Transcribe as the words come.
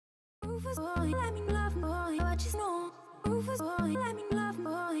Ito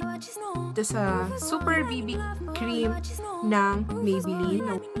sa Super BB Cream ng Maybelline.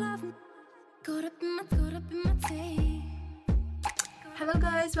 Hello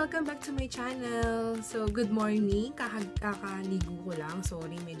guys! Welcome back to my channel. So, good morning. Kakaligo ko lang.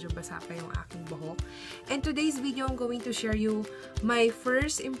 Sorry, medyo basa pa yung aking buhok. And today's video, I'm going to share you my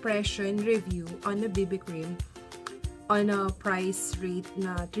first impression review on a BB cream on a price rate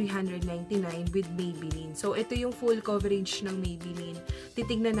na $399 with Maybelline. So, ito yung full coverage ng Maybelline.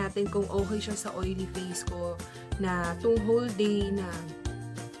 Titignan natin kung okay siya sa oily face ko na tung whole day na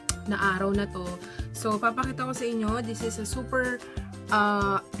araw na to. So, papakita ko sa inyo, this is a super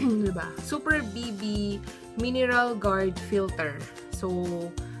Super BB Mineral Guard Filter. So,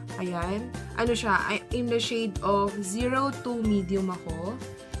 ayan. Ano siya? In the shade of 0 to medium ako.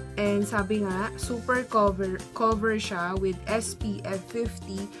 And sabi nga, super cover siya with SPF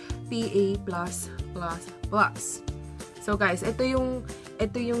 50 PA+++. So guys, ito yung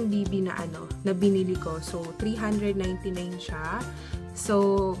BB na na binili ko. So, $399 siya.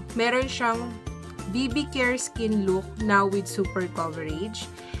 So, meron siyang BB Care Skin Look now with super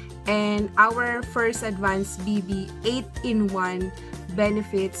coverage. And our first advanced BB 8-in-1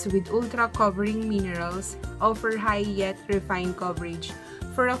 benefits with ultra covering minerals offer high yet refined coverage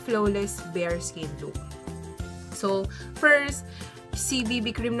for a flawless bare skin look. So, first, si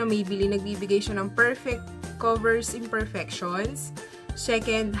BB cream na Maybelline, nagbibigay siya ng perfect covers imperfections.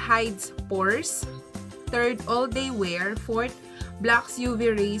 Second, hides pores. Third, all-day wear. Fourth, blocks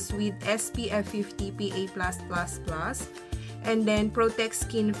UV rays with SPF 50 PA+++. And then, protects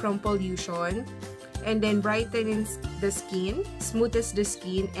skin from pollution. And then, brightens the skin, smoothes the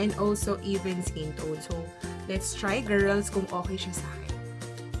skin, and also even skin tone. So, let's try, girls, kung okay siya sa akin.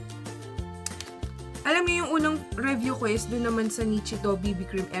 Alam niyo, yung unang review ko is doon naman sa Nichido BB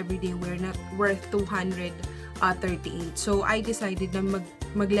Cream Everyday Wear na worth $238. So, I decided na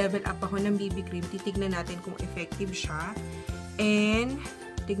mag-level up ako ng BB Cream. Titignan natin kung effective siya. And,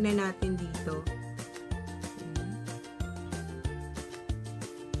 tignan natin dito.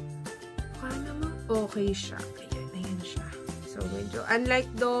 Mukha naman okay siya. Ayan siya. So, medyo,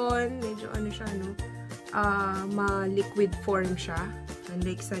 unlike doon, medyo siya, ma-liquid form siya.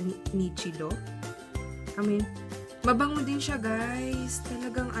 Unlike sa Nichido. I mean, mabango din siya, guys.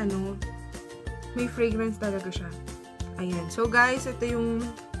 Talagang may fragrance talaga siya. Ayan. So, guys, ito yung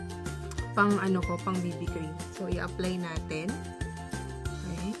pang BB cream. So, i-apply natin.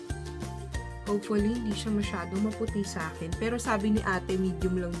 Okay. Hopefully, hindi siya masyadong maputi sa akin. Pero sabi ni ate,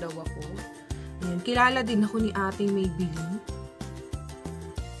 medium lang daw ako. Ayan. Kilala din ako ni ate Maybelline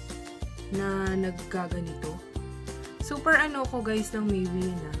na nagkaganito. Super ko, guys, ng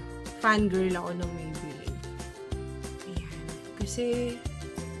Maybelline, Fangirl ako ng Maybelline. Ayan. Kasi,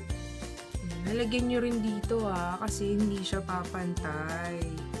 nalagyan nyo rin dito, kasi hindi siya papantay.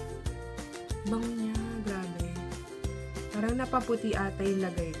 Bango niya, grabe. Parang napaputi ata yung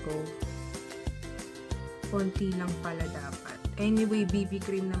lagay ko. Konti lang pala dapat. Anyway, BB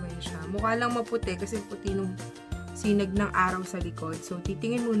cream naman siya. Mukha lang maputi kasi puti nung sinag ng araw sa likod. So,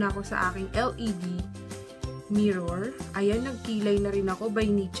 titingin muna ako sa aking LED mirror. Ayan, nagkilay na rin ako by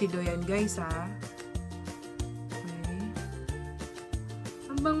Nichido yan, guys, Okay.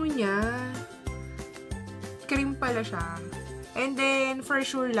 Ang bango niya. Cream pala siya. And then, for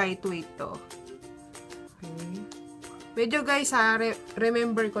sure, lightweight to. Okay. Medyo, guys,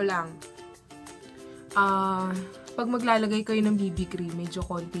 remember ko lang. Pag maglalagay kayo ng BB cream, medyo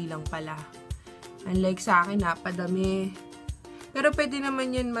konti lang pala. Unlike sa akin, napadami. Pero pwede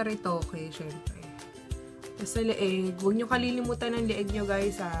naman yan maritoke, syempre. Sa leeg, huwag nyo kalilimutan ng leeg nyo,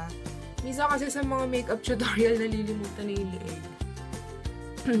 guys, Minsan kasi sa mga makeup tutorial, nalilimutan na yung leeg.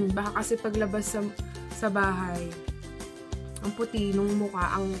 Baka kasi paglabas sa bahay, ang puti nung mukha,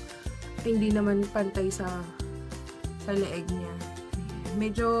 hindi naman pantay sa leeg niya.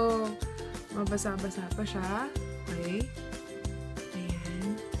 Medyo mabasa-basa pa siya. Okay.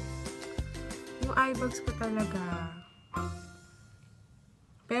 Ayan. Yung eye bags ko talaga.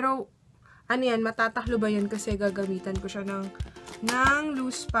 Pero, yan, matataklo ba yan kasi gagamitan ko siya ng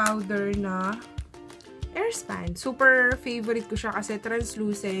loose powder na airspan. Super favorite ko siya kasi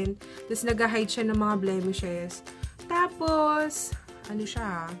translucent. Tapos nag-hide siya ng mga blemishes. Tapos,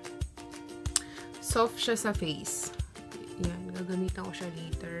 siya, soft siya sa face. Yan, gagamitan ko siya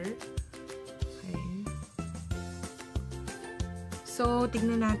later. Okay. So,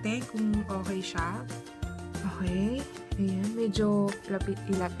 tignan natin kung okay siya. Okay. Ayan, medyo ilapit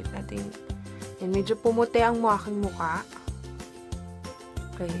natin. Ayan, medyo pumuti ang aking mukha.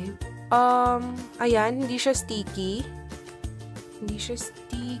 Okay. Ayan, hindi siya sticky. Hindi siya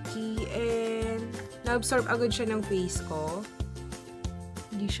sticky, and na-absorb agad siya ng face ko.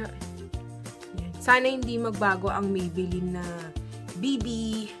 Hindi siya... Yan. Sana hindi magbago ang Maybelline na BB.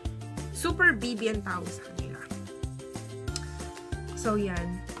 Super BB ang tawag sa kanila. So,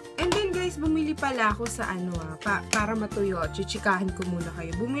 yan. And then, guys, bumili pala ako sa ano, para matuyo. Chichikahin ko muna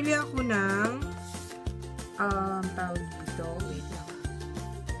kayo. Bumili ako ng tawag dito. Wait lang.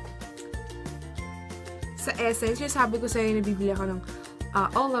 Sa Essence, yung sabi ko sa'yo, nabibili ako ng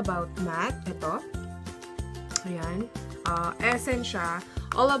All About Matte. Ito. Ayan. Essence siya.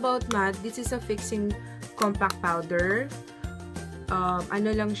 All About Matte. This is a fixing compact powder.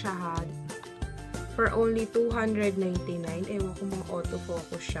 Ano lang siya ha. For only 299. Ewan ko mga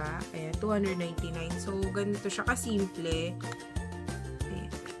autofocus siya. Ayan, 299. So, ganito siya kasimple. Ayan,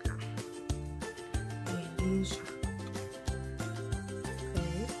 wait lang. Ayan, yun siya.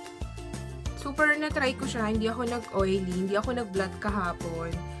 Okay. Super na-try ko siya. Hindi ako nag-oily. Hindi ako nag-blot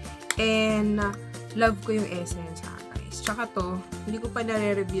kahapon. And, love ko yung essence ha, guys. Tsaka to, hindi ko pa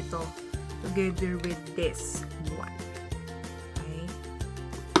nare-review to together with this one.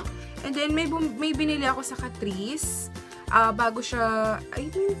 And then, may binili ako sa Catrice. Bago siya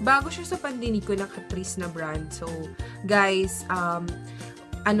sa pandinig ko na Catrice na brand. So, guys,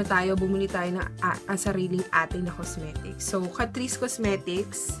 bumili tayo ng sariling atin na cosmetics. So, Catrice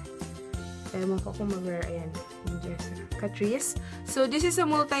Cosmetics. Ewan ko kung mag-wear. Ayan. Catrice. So, this is a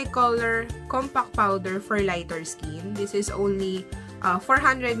multicolor compact powder for lighter skin. This is only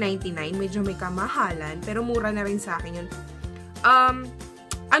 499. Medyo may kamahalan. Pero mura na rin sa akin yun.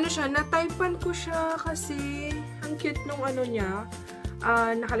 Ano siya, na-typean ko siya kasi ang cute nung ano niya,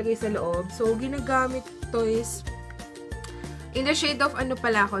 nakalagay sa loob. So, ginagamit to is in the shade of ano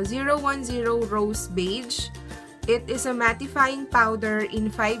pala ako, 010 Rose Beige. It is a mattifying powder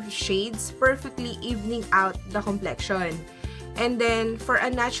in 5 shades, perfectly evening out the complexion. And then, for a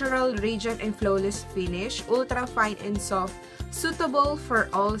natural, radiant, and flawless finish, ultra fine and soft, suitable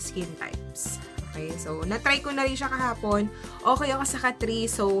for all skin types. Okay, so, na-try ko na rin siya kahapon. Okay ako sa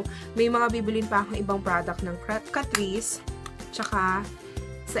Catrice. So, may mga bibilin pa akong ibang product ng Catrice. Tsaka,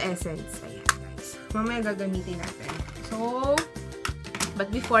 sa Essence. Ayan, guys. Mamaya gagamitin natin. So,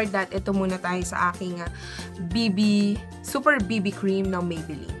 but before that, ito muna tayo sa aking Super BB Cream ng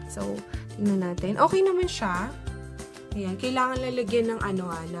Maybelline. So, tingnan natin. Okay naman siya. Ayan, kailangan lalagyan ng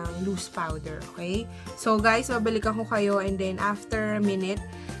ng loose powder. Okay? So, guys, babalikan ko kayo and then after a minute,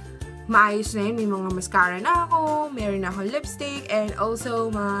 maayos na yun. May mga mascara na ako, meron na akong lipstick, and also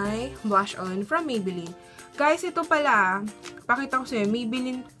my blush on from Maybelline. Guys, ito pala, pakita ko sa'yo,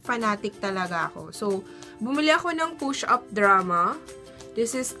 Maybelline fanatic talaga ako. So, bumili ako ng Push Up Drama.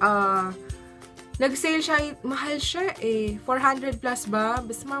 This is, nag-sale siya, mahal siya eh. 400 plus ba?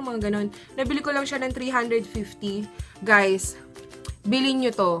 Basta mga ganun. Nabili ko lang siya ng 350. Guys, bilhin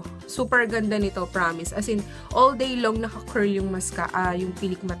nyo to. Super ganda nito, promise. As in, all day long naka-curl yung yung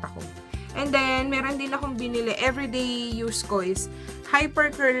pilik mata ko. And then, meron din akong binili. Everyday use ko is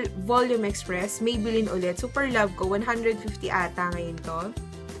Hyper Curl Volume Express. Maybelline ulit. Super love ko. 150 ata ngayon to.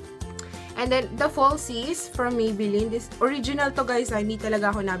 And then, the Falsies from Maybelline. This original to, guys. Hindi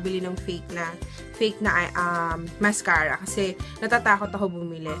talaga ako nabili ng fake na mascara. Kasi, natatakot ako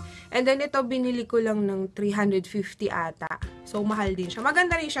bumili. And then, ito, binili ko lang ng 350 ata. So, mahal din siya.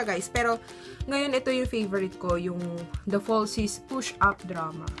 Maganda rin siya, guys. Pero, ngayon, ito yung favorite ko. Yung The Falsies Push Up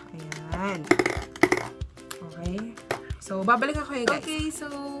Drama. Ayan. Okay. So, babalikan ko yun, guys. Okay,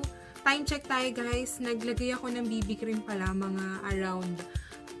 so, time check tayo, guys. Naglagay ako ng BB cream pala mga around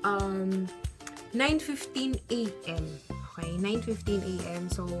 9:15 AM. Okay, 9:15 AM.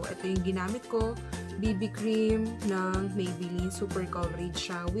 So, ito yung ginamit ko. BB cream ng Maybelline. Super coverage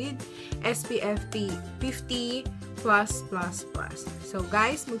siya with SPF 50+++. So,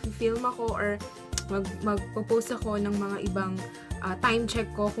 guys, mag-film ako or mag-post ako ng mga ibang time check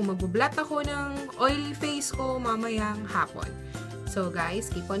ko kung mag-blot ako ng oily face ko mamayang hapon. So,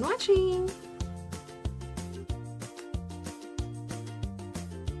 guys, keep on watching!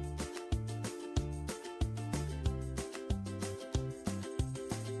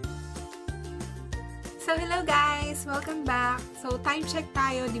 So, hello guys! Welcome back! So, time check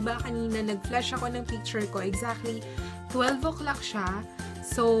tayo. Diba kanina nag-flash ako ng picture ko. Exactly 12 o'clock siya.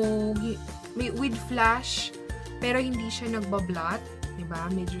 So, with flash, pero hindi siya nagbablot.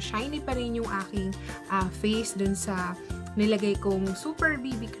 Diba? Medyo shiny pa rin yung aking face dun sa nilagay kong Super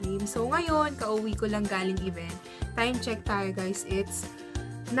BB Cream. So, ngayon, kauwi ko lang galing event. Time check tayo guys. It's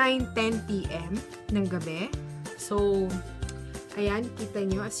 9:10 PM ng gabi. So, ayan, kita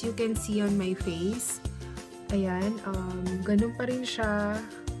nyo. As you can see on my face, ayan, ganun pa rin siya.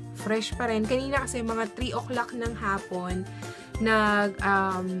 Fresh pa rin. Kanina kasi mga 3 o'clock ng hapon,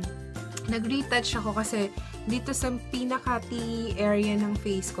 nag-retouch ako kasi dito sa pinaka-T area ng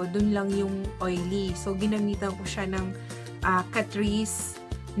face ko, dun lang yung oily. So, ginamitan ko siya ng Catrice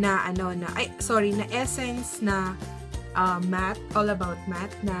na na Essence na matte, all about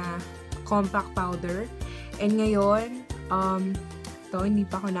matte na compact powder. And ngayon, hindi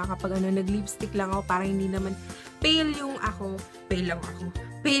pa ako nag-lipstick lang ako, parang hindi naman pale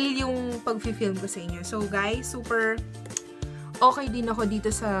yung pag-film ko sa inyo. So guys, super okay din ako dito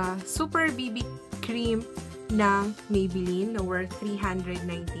sa Super BB Cream ng Maybelline na worth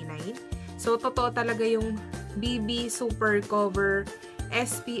 $399. So totoo talaga yung BB Super Cover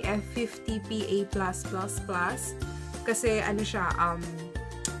SPF 50 PA+++, kasi siya,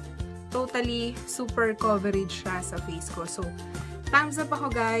 totally super coverage siya sa face ko. So thumbs up ako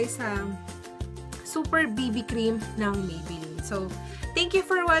guys sa Super BB Cream ng Maybelline. So, thank you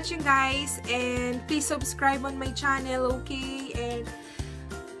for watching guys, and please subscribe on my channel, okay? And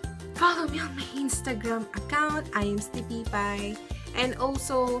follow me on my Instagram account, I am Stipipay. And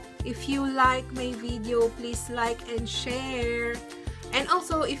also, if you like my video, please like and share. And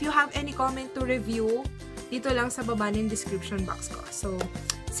also, if you have any comment to review, dito lang sa baba ng description box ko. So,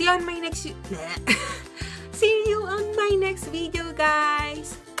 see you on my next video,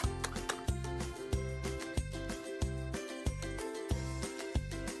 guys!